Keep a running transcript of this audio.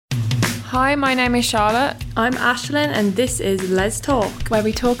Hi, my name is Charlotte, I'm Ashlyn and this is Let's Talk. where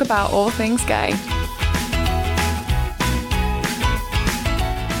we talk about all things gay.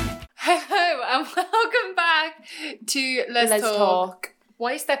 Hello and welcome back to Let's Talk. Why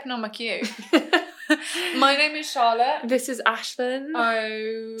are you stepping on my cue? My name is Charlotte. This is Ashlyn.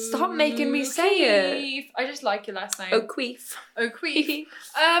 Oh, Stop making me say it. I just like your last name. O'Queef. O'Queef.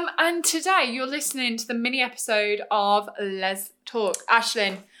 And today you're listening to the mini episode of Let's Talk.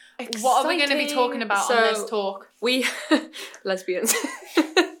 Ashlyn, what are we going to be talking about on Let's Talk? We, lesbians.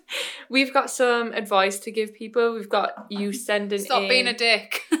 We've got some advice to give people. We've got you sending Stop being a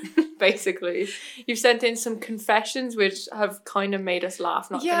dick. Basically. You've sent in some confessions which have kind of made us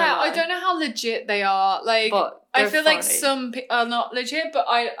laugh, not gonna lie. I don't know how legit they are. Like, but I feel funny. like some are not legit, but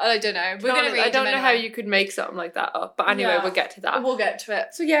I don't know. We're going to read I don't them know anyway. how you could make something like that up. But anyway, Yeah. we'll get to that. We'll get to it.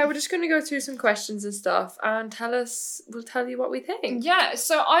 So yeah, we're just going to go through some questions and stuff and we'll tell you what we think. Yeah,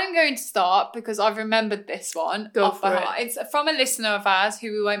 so I'm going to start because I've remembered this one Go off by for it. heart. It's from a listener of ours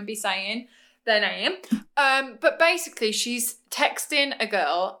who we won't be saying their name. But basically she's texting a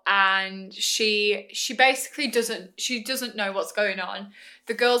girl and she basically doesn't know what's going on.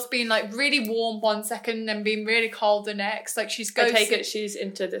 The girl's been like really warm one second and then being really cold the next. Like she's I ghosted. take it she's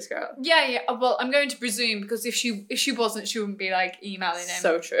into this girl. Yeah. Well, I'm going to presume because if she wasn't, she wouldn't be like emailing him.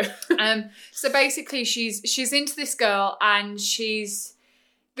 So true. So basically she's into this girl and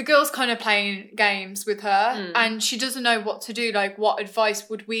the girl's kind of playing games with her and she doesn't know what to do. Like, what advice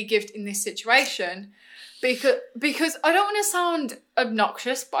would we give in this situation? Because I don't want to sound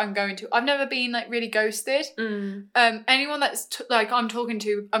obnoxious, but I'm going to. I've never been like really ghosted. Anyone that's I'm talking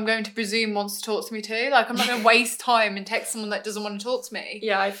to, I'm going to presume wants to talk to me too. Like, I'm not going to waste time and text someone that doesn't want to talk to me.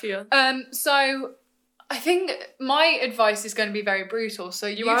 Yeah, I feel. So I think my advice is going to be very brutal. So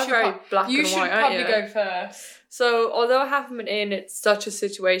you are should very black and white, you should aren't probably you? go first. So, although I haven't been in it's such a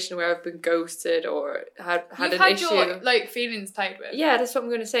situation where I've been ghosted or had You've an had issue. your like feelings played with. Yeah, that's what I'm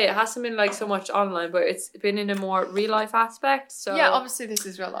going to say. It hasn't been like so much online, but it's been in a more real life aspect. So Yeah, obviously this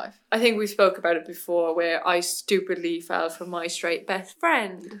is real life. I think we spoke about it before where I stupidly fell for my straight best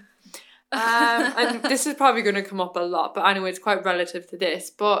friend. And this is probably going to come up a lot, but anyway, it's quite relative to this.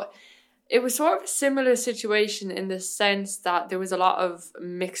 But it was sort of a similar situation in the sense that there was a lot of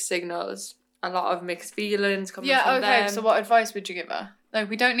mixed signals, a lot of mixed feelings coming from them. Yeah, okay, so what advice would you give her? Like,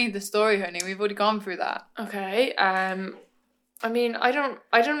 we don't need the story, honey. We've already gone through that. Okay. I mean, I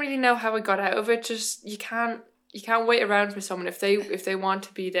don't really know how I got out of it. Just you can't wait around for someone. If they want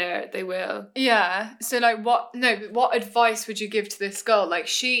to be there, they will. Yeah. So like what advice would you give to this girl? Like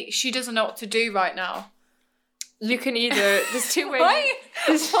she doesn't know what to do right now. You can either there's two ways. Why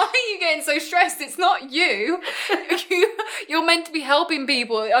are you getting so stressed? It's not you. You're meant to be helping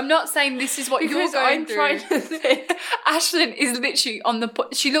people. I'm not saying this is what Because you're going I'm through. trying to think. Ashlyn is literally on the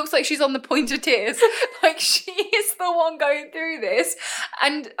she looks like she's on the point of tears. Like she is the one going through this.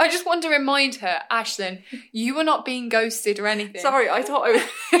 And I just want to remind her, Ashlyn, you are not being ghosted or anything. Sorry, I thought I was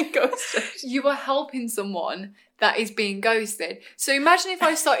being ghosted. You are helping someone that is being ghosted. So imagine if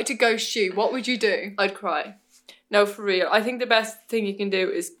I started to ghost you, what would you do? I'd cry. No, for real. I think the best thing you can do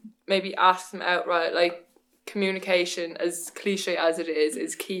is maybe ask them outright. Like, communication, as cliche as it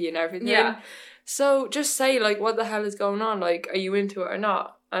is key in everything. Yeah. So just say, like, what the hell is going on? Like, are you into it or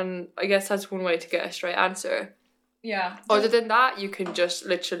not? And I guess that's one way to get a straight answer. Yeah. Other than that, you can just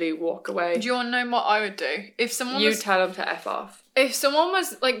literally walk away. Do you want to know what I would do? If someone tell them to F off. If someone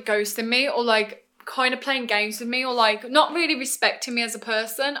was, like, ghosting me or, like, kind of playing games with me or like not really respecting me as a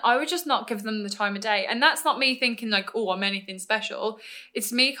person, I would just not give them the time of day. And that's not me thinking like, oh, I'm anything special.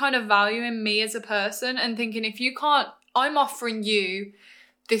 It's me kind of valuing me as a person and thinking if you can't, I'm offering you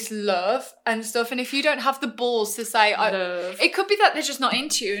this love and stuff, and if you don't have the balls to say it could be that they're just not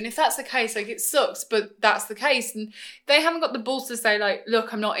into you, and if that's the case, like, it sucks, but that's the case, and they haven't got the balls to say like,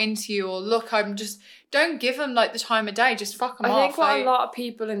 look, I'm not into you, or look, I'm just, don't give them like the time of day, just fuck them off. I think what a lot of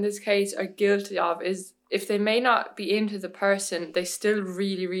people in this case are guilty of is if they may not be into the person, they still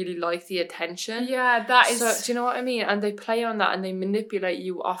really, really like the attention. Yeah, that is... So, do you know what I mean? And they play on that and they manipulate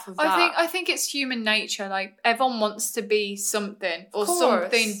you off of that. I think it's human nature. Like, everyone wants to be something or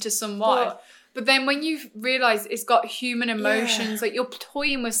something to someone. But then when you realise it's got human emotions, like you're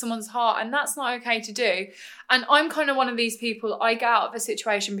toying with someone's heart, and that's not okay to do. And I'm kind of one of these people, I get out of a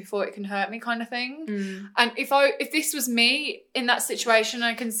situation before it can hurt me kind of thing. And if this was me in that situation,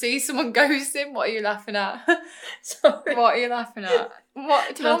 I can see someone ghosting, what are you laughing at? Sorry. What are you laughing at?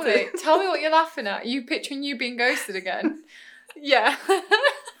 What? Tell me what you're laughing at. Are you picturing you being ghosted again? Yeah.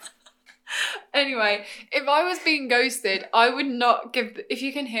 Anyway, if I was being ghosted, I would not give... If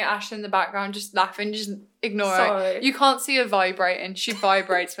you can hear Ashley in the background just laughing, just ignore it. You can't see her vibrating. She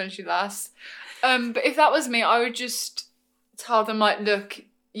vibrates when she laughs. But if that was me, I would just tell them, like, look,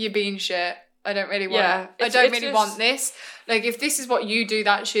 you're being shit. I don't really want I don't really want this. Like, if this is what you do,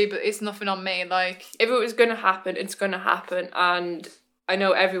 that's you, but it's nothing on me. Like, if it was going to happen, it's going to happen. And I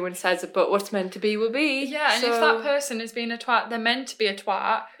know everyone says it, but what's meant to be will be. Yeah, and if that person is being a twat, they're meant to be a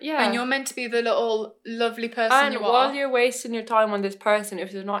twat. Yeah. And you're meant to be the little lovely person you are. And while you're wasting your time on this person,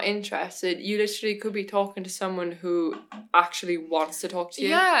 if they're not interested, you literally could be talking to someone who actually wants to talk to you.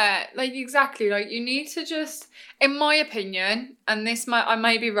 Yeah, like, exactly. Like, you need to just, in my opinion, and I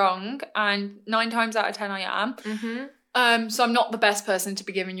may be wrong, and 9 times out of 10 I am. Mm-hmm. So I'm not the best person to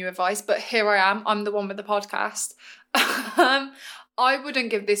be giving you advice, but here I am. I'm the one with the podcast. I wouldn't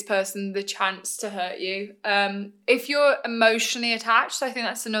give this person the chance to hurt you. If you're emotionally attached, I think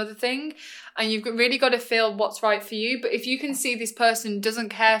that's another thing. And you've really got to feel what's right for you. But if you can see this person doesn't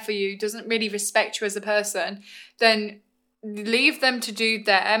care for you, doesn't really respect you as a person, then leave them to do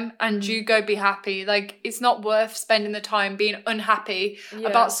them and you go be happy. Like, it's not worth spending the time being unhappy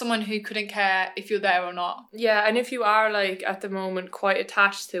about someone who couldn't care if you're there or not. Yeah, and if you are, like, at the moment quite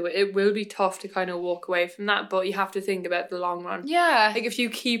attached to it, it will be tough to kind of walk away from that, but you have to think about the long run. Yeah. Like, if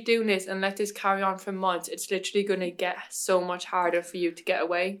you keep doing this and let this carry on for months, it's literally going to get so much harder for you to get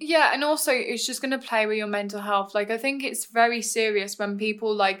away. Yeah, and also it's just going to play with your mental health. Like, I think it's very serious when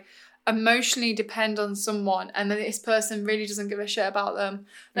people, like, emotionally depend on someone and then this person really doesn't give a shit about them.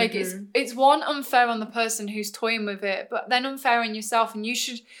 Like, it's one, unfair on the person who's toying with it, but then unfair on yourself. And you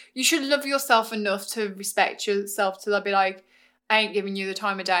should love yourself enough to respect yourself to be like, I ain't giving you the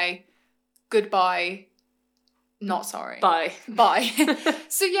time of day, goodbye, not sorry, bye.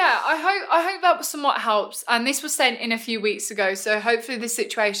 So yeah, I hope that somewhat helps. And this was sent in a few weeks ago, so hopefully this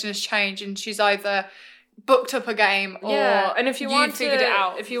situation has changed and she's either booked up a game or and if you want figured it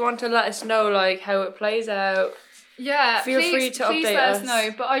out. If you want to let us know, like, how it plays out, feel free to update let us know.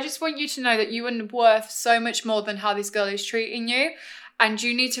 But I just want you to know that you are worth so much more than how this girl is treating you, and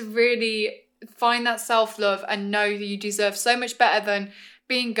you need to really find that self-love and know that you deserve so much better than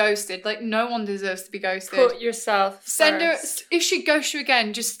being ghosted. Like, no one deserves to be ghosted. Put yourself Send first. her, if she ghosts you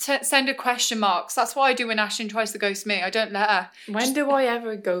again, just send her question marks. That's what I do when Ashton tries to ghost me. I don't let her. When do I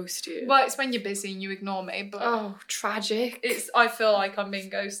ever ghost you? Well, it's when you're busy and you ignore me. But oh, tragic. I feel like I'm being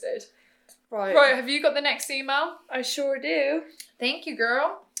ghosted. Right, have you got the next email? I sure do. Thank you,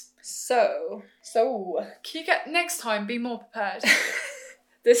 girl. So can you get next time? Be more prepared.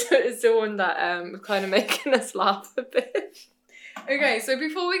 This is the one that kind of making us laugh a bit. Okay, so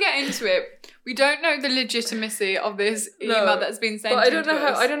before we get into it, we don't know the legitimacy of this email that's been sent. But I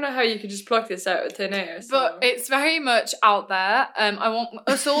don't know how you could just pluck this out of thin air. So. But it's very much out there. I want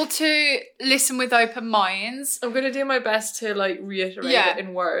us all to listen with open minds. I'm gonna do my best to, like, reiterate it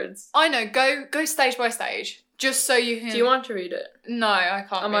in words. I know. Go stage by stage, just so you can. Do you want to read it? No, I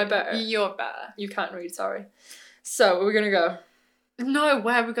can't. Am I better? You're better. You can't read. Sorry. So we're gonna go. No,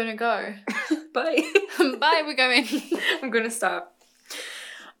 where are we gonna go? Bye. Bye, we're going. I'm gonna start.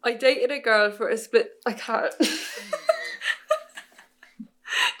 I dated a girl for a split... I can't. Do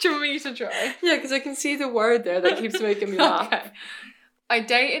you want me to try? Yeah, because I can see the word there that keeps making me laugh. Okay. I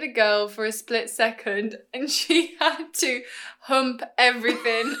dated a girl for a split second and she had to hump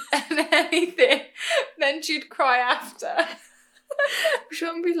everything and anything. Then she'd cry after. We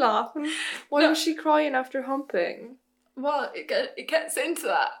shouldn't be laughing. Why was she crying after humping? Well, it gets into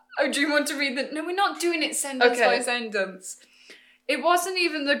that. Oh, do you want to read the... No, we're not doing it sentence by sentence. It wasn't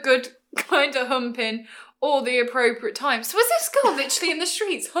even the good kind of humping or the appropriate time. So was this girl literally in the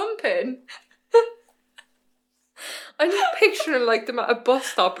streets humping? I'm just picturing, like, them at a bus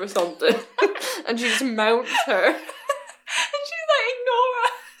stop or something. And she just mounts her. And she's like, ignore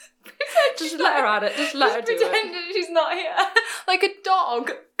her. Just let her at it. Just let her do it. Pretend that she's not here. Like a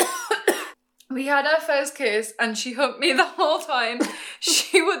dog. We had our first kiss and she humped me the whole time.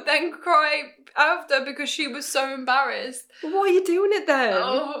 She would then cry after because she was so embarrassed. Why are you doing it then?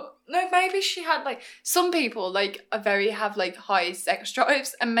 Oh, no, maybe she had, like, some people, like, have, like, high sex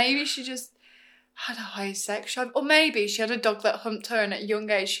drives, and maybe she just had a high sex drive. Or maybe she had a dog that humped her and at a young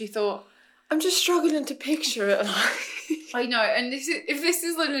age she thought... I'm just struggling to picture it. I know, and if this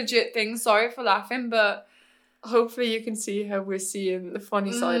is a legit thing, sorry for laughing, but... Hopefully you can see how we're seeing the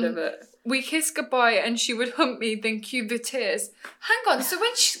funny side of it. We kissed goodbye and she would hump me, then cue the tears. Hang on, so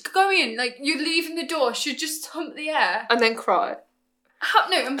when she's going, like, you're leaving the door, she'd just hump the air? And then cry.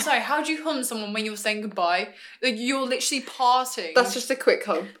 No, I'm sorry, how do you hump someone when you're saying goodbye? Like, you're literally parting. That's just a quick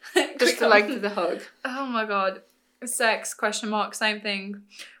hug. Just the length of the hug. Oh my god. sex, question mark, same thing.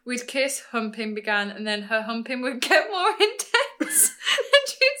 We'd kiss, humping began, and then her humping would get more intense. And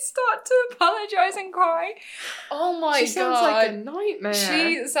she'd start to apologise and cry. Oh my God. She sounds like a nightmare.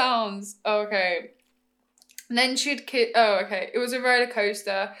 She sounds... Okay. And then she'd kiss... Oh, okay. It was a roller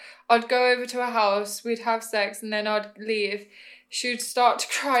coaster. I'd go over to her house, we'd have sex, and then I'd leave. She'd start to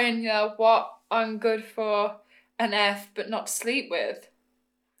cry and yell, what? I'm good for an F, but not to sleep with.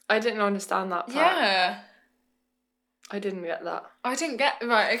 I didn't understand that part. Yeah. I didn't get that. I didn't get...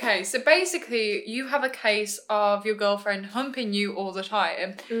 Right, okay. So basically, you have a case of your girlfriend humping you all the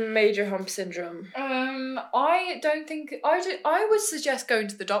time. Major hump syndrome. I don't think... I would suggest going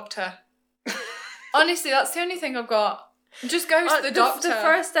to the doctor. Honestly, that's the only thing I've got. Just go to the doctor. The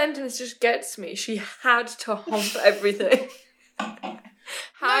first sentence just gets me. She had to hump everything.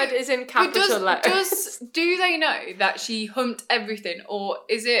 Had is in capital letters. Do they know that she humped everything, or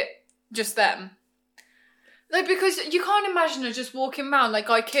is it just them? Like, because you can't imagine her just walking around like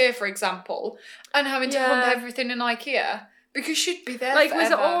IKEA, for example, and having to hump everything in IKEA, because she'd be there forever.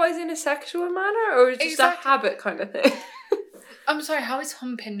 Was it always in a sexual manner, or was it just a habit kind of thing? I'm sorry, how is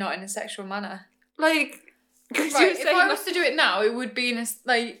humping not in a sexual manner? Like, right, if I was to do it now, it would be in a,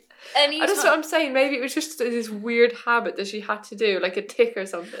 like, any time. That's what I'm saying. Maybe it was just this weird habit that she had to do, like a tick or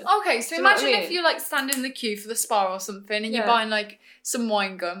something. Okay, so imagine if you're, like, standing in the queue for the spa or something, and you're buying, like, some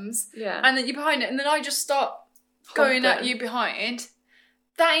wine gums, and then you're behind it, and then I just start going at you behind.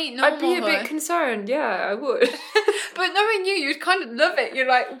 That ain't normal. I'd be a bit concerned, yeah, I would. But knowing you, you'd kind of love it. You're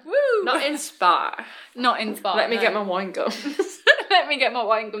like, woo! Not in spa. Not in spa. Let me get my wine gums. Let me get my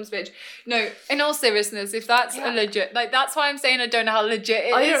wine gums, bitch. No, in all seriousness, if that's a legit... Like, that's why I'm saying I don't know how legit it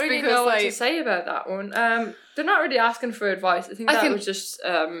is. I don't really know what to say about that one. They're not really asking for advice. I think was just...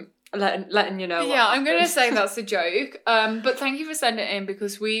 letting you know. Yeah, I'm going to say that's a joke. But thank you for sending it in,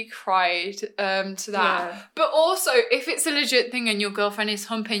 because we cried to that. Yeah. But also, if it's a legit thing and your girlfriend is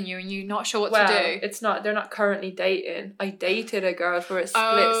humping you and you're not sure what to do. It's not. They're not currently dating. I dated a girl for a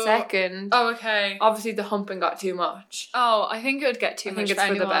split second. Oh, okay. Obviously, the humping got too much. Oh, I think it would get too much. I think it's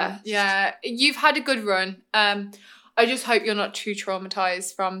for the best. Yeah, you've had a good run. I just hope you're not too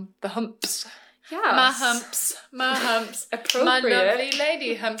traumatized from the humps. Yes. My humps. Appropriate. My lovely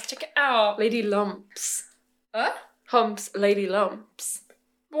lady humps. Check it out. Lady lumps. Huh? Humps, lady lumps.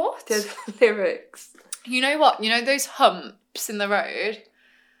 What? They're the lyrics. You know what? You know those humps in the road?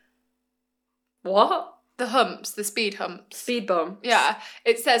 What? The humps, the speed humps. Speed bumps. Yeah.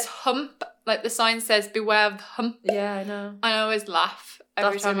 It says hump, like the sign says, beware of the hump. Yeah, I know. I always laugh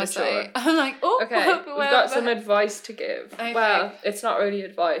every time I say it. I'm like, oh, okay, we've got some advice to give. Okay. Well, it's not really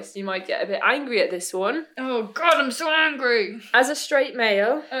advice. You might get a bit angry at this one. Oh, God, I'm so angry. As a straight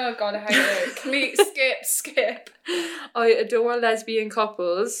male... Oh, God, I hate it. Can we skip? I adore lesbian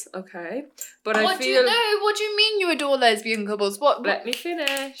couples, okay? But I feel... What do you mean you adore lesbian couples? What? Let me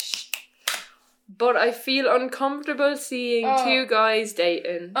finish. But I feel uncomfortable seeing two guys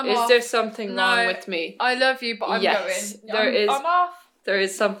dating. Is there something wrong with me? I love you, but I'm going. I'm off. There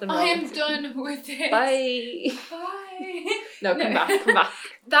is something wrong. I am done with it. Bye. Bye. No, come back.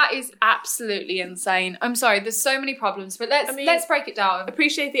 That is absolutely insane. I'm sorry, there's so many problems, but let's break it down.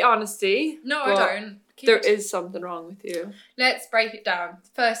 Appreciate the honesty. No, I don't. There is something wrong with you. Let's break it down.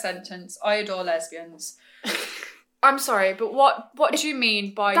 First sentence, I adore lesbians. I'm sorry, but what do you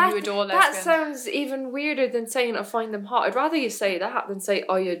mean by you adore lesbians? That sounds even weirder than saying I find them hot. I'd rather you say that than say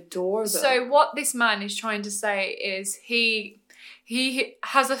I adore them. So what this man is trying to say is he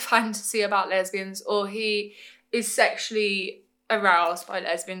has a fantasy about lesbians, or he is sexually aroused by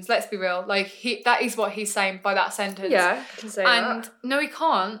lesbians. Let's be real. Like, that is what he's saying by that sentence. Yeah, I can say that. And no, he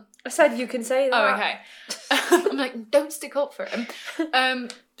can't. I said you can say that. Oh, okay. I'm like, don't stick up for him.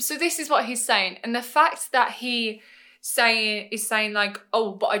 So this is what he's saying. And the fact that he is saying like,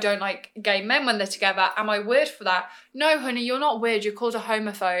 oh, but I don't like gay men when they're together. Am I weird for that? No, honey, you're not weird. You're called a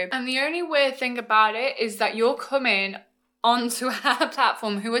homophobe. And the only weird thing about it is that you're coming onto our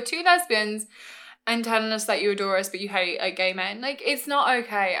platform who are two lesbians and telling us that you adore us but you hate gay men. Like, it's not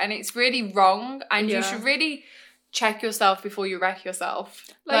okay, and it's really wrong, and you should really check yourself before you wreck yourself.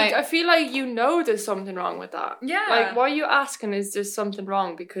 Like, I feel like there's something wrong with that. Yeah. Like, why are you asking is there something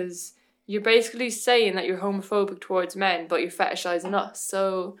wrong? Because you're basically saying that you're homophobic towards men, but you're fetishizing us.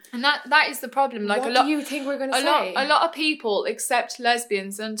 So, and that is the problem. Like, what do you think we're going to say? A lot of people accept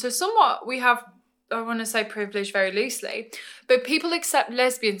lesbians, and so somewhat we have, I want to say privilege very loosely, but people accept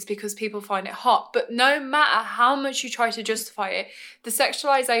lesbians because people find it hot. But no matter how much you try to justify it, the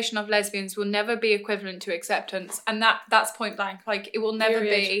sexualization of lesbians will never be equivalent to acceptance, and that's point blank. Like, it will never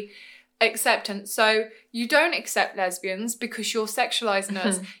be acceptance. So you don't accept lesbians because you're sexualizing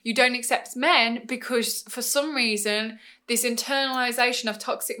us. You don't accept men because for some reason this internalization of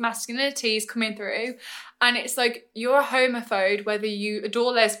toxic masculinity is coming through, and it's like you're a homophobe whether you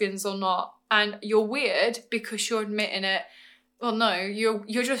adore lesbians or not, and you're weird because you're admitting it. Well, no,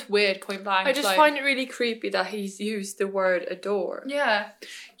 you're just weird, point blank. I just find it really creepy that he's used the word adore. Yeah,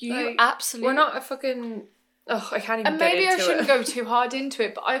 you Like, absolutely. We're not a fucking. Oh, I can't even. And maybe I shouldn't go too hard into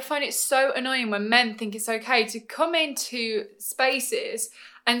it, but I find it so annoying when men think it's okay to come into spaces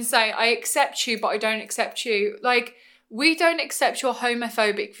and say, I accept you, but I don't accept you. Like, we don't accept your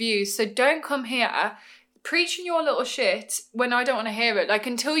homophobic views, so don't come here preaching your little shit when I don't want to hear it. Like,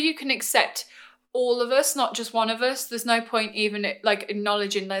 until you can accept all of us, not just one of us, there's no point even, like,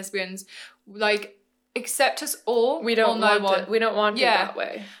 acknowledging lesbians. Like, accept us all. We don't want it. We don't want it that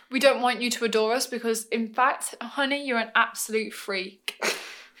way. We don't want you to adore us because, in fact, honey, you're an absolute freak.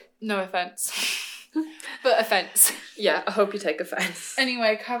 No offence. But offence. Yeah, I hope you take offence.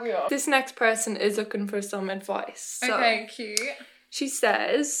 Anyway, carry on. This next person is looking for some advice. So okay, cute. She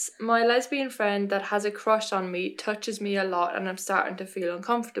says, my lesbian friend that has a crush on me touches me a lot and I'm starting to feel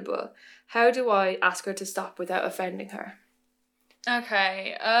uncomfortable. How do I ask her to stop without offending her?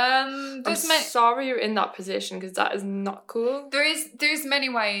 Okay. I'm sorry you're in that position because that is not cool. There's many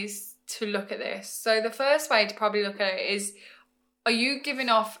ways to look at this. So the first way to probably look at it is, are you giving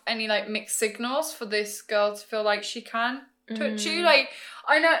off any like mixed signals for this girl to feel like she can touch you? Like,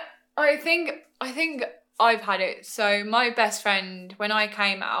 I think I've had it. So my best friend, when I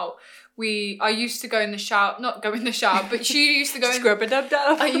came out, I used to go in the shower, not go in the shower, but she used to go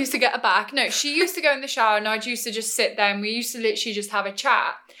Scrub-a-dub-dub. I used to get her back. No, she used to go in the shower and I'd used to just sit there and we used to literally just have a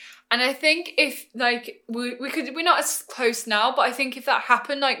chat. And I think if, like, we're not as close now, but I think if that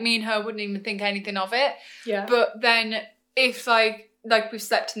happened, like, me and her wouldn't even think anything of it. Yeah. But then if, like we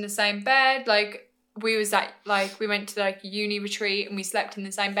slept in the same bed, like, we was at, like, we went to, like, a uni retreat and we slept in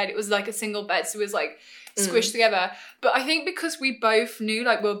the same bed. It was, like, a single bed, so it was, like, squished together. But I think because we both knew,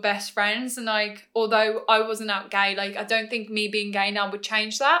 like, we were best friends and, like, although I wasn't out gay, like, I don't think me being gay now would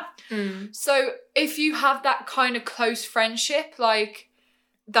change that. So if you have that kind of close friendship, like,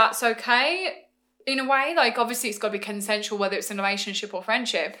 that's okay in a way. Like, obviously it's got to be consensual, whether it's in a relationship or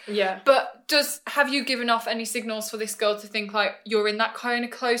friendship. Yeah. But have you given off any signals for this girl to think, like, you're in that kind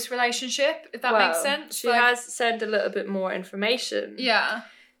of close relationship, if that makes sense? She has sent a little bit more information. Yeah.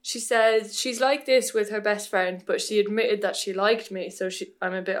 She says she's like this with her best friend, but she admitted that she liked me, so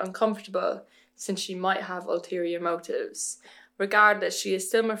I'm a bit uncomfortable since she might have ulterior motives. Regardless, she is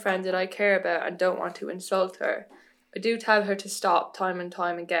still my friend that I care about and don't want to insult her. I do tell her to stop time and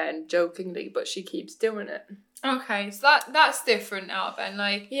time again, jokingly, but she keeps doing it. Okay, so that's different now, Ben.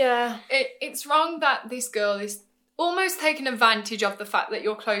 Like, yeah, it's wrong that this girl is almost taking advantage of the fact that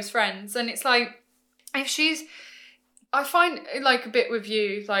you're close friends, and it's like, if she's, I find, like, a bit with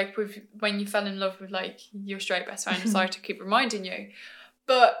you, like, with when you fell in love with, like, your straight best friend. Sorry to keep reminding you,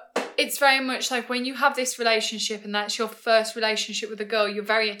 but it's very much like when you have this relationship and that's your first relationship with a girl, you're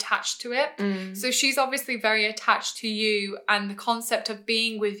very attached to it. So she's obviously very attached to you and the concept of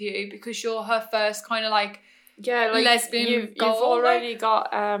being with you because you're her first kind of, like, lesbian you've already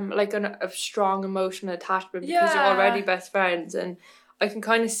got like a strong emotional attachment because you're already best friends, and I can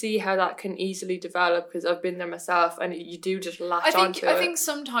kind of see how that can easily develop because I've been there myself, and you do just latch onto it. I think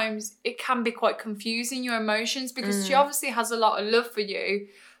sometimes it can be quite confusing, your emotions, because she obviously has a lot of love for you,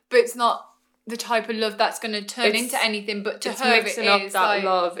 but it's not the type of love that's going to turn into anything, but to her it is. Mixing up that, like,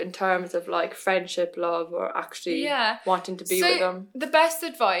 love in terms of, like, friendship love or actually wanting to be with them. The best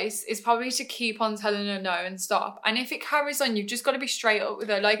advice is probably to keep on telling her no and stop. And if it carries on, you've just got to be straight up with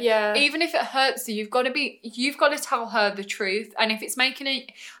her. Like, even if it hurts you, you've got to tell her the truth. And if it's making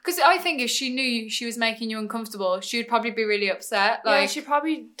it, because I think if she knew she was making you uncomfortable, she would probably be really upset. Like, she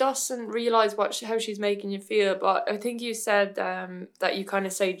probably doesn't realise how she's making you feel. But I think you said that you kind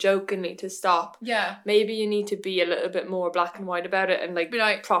of say jokingly to stop. Yeah. Maybe you need to be a little bit more black and white about it and,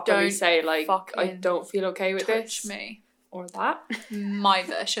 like properly say, like, I don't feel okay with this. Touch me. Or that. My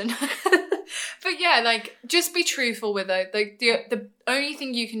version. But yeah, like, just be truthful with her. Like, the only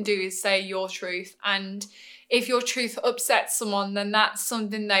thing you can do is say your truth, and if your truth upsets someone, then that's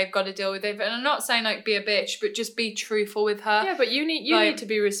something they've got to deal with. And I'm not saying, like, be a bitch, but just be truthful with her. Yeah, but you need to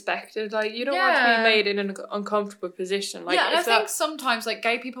be respected. Like, you don't want to be made in an uncomfortable position. Like, and I think sometimes, like,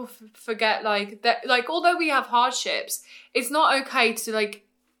 gay people forget, like, that, like, although we have hardships, it's not okay to, like,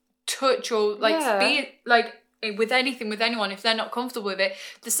 touch or, like, be, like, with anything with anyone if they're not comfortable with it.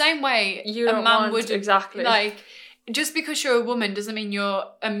 The same way a man would, exactly, like, just because you're a woman doesn't mean you're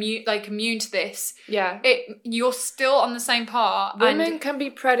immune to this. Yeah. You're still on the same part. Women can be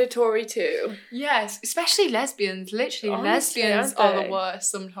predatory too. Yes, especially lesbians. Literally, Honestly, lesbians aren't are they? the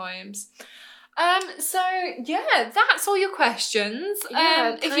worst sometimes. So yeah, that's all your questions.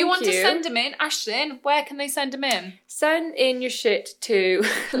 Yeah, if you want to you. send them in, Ashlyn, where can they send them in? Send in your shit to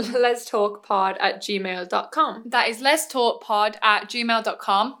letstalkpod@gmail.com. That is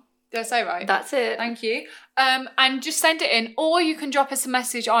letstalkpod@gmail.com. Did I say right? That's it. Thank you. And just send it in, or you can drop us a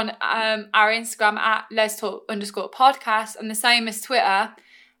message on our Instagram at letstalk_podcast, and the same as Twitter.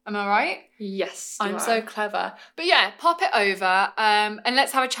 Am I right? Yes, I'm so clever. But yeah, pop it over and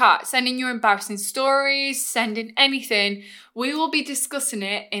let's have a chat. Send in your embarrassing stories, send in anything. We will be discussing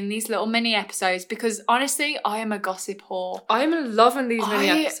it in these little mini episodes because honestly, I am a gossip whore. I'm loving these mini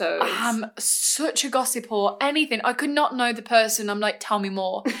episodes. I am such a gossip whore. Anything. I could not know the person. I'm like, tell me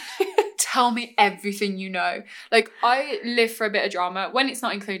more. Tell me everything you know. Like, I live for a bit of drama when it's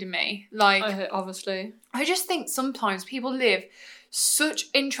not including me. Like, obviously. I just think sometimes people live such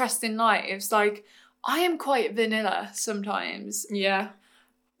interesting lives. Like, I am quite vanilla sometimes. Yeah.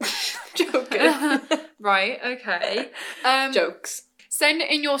 Joking. Right, okay. Jokes. Send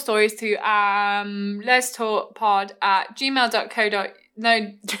in your stories to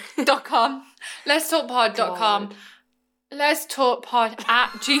letstalkpod@gmail.com. Letstalkpod.com.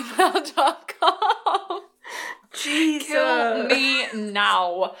 Letstalkpod@gmail.com. Jesus. Kill me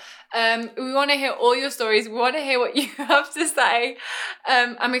now. We want to hear all your stories. We want to hear what you have to say.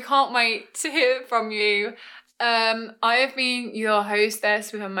 And we can't wait to hear from you. I have been your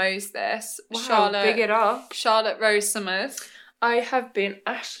hostess with a mostess, Wow, big it up. Charlotte Rose Summers. I have been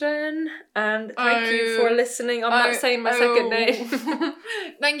Ashlyn, and thank you for listening. I'm not saying my second name.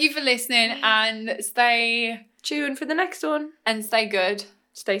 Thank you for listening, and stay tuned for the next one. And stay good.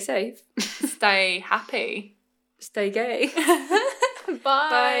 Stay safe. Stay happy. Stay gay. Bye.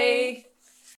 Bye.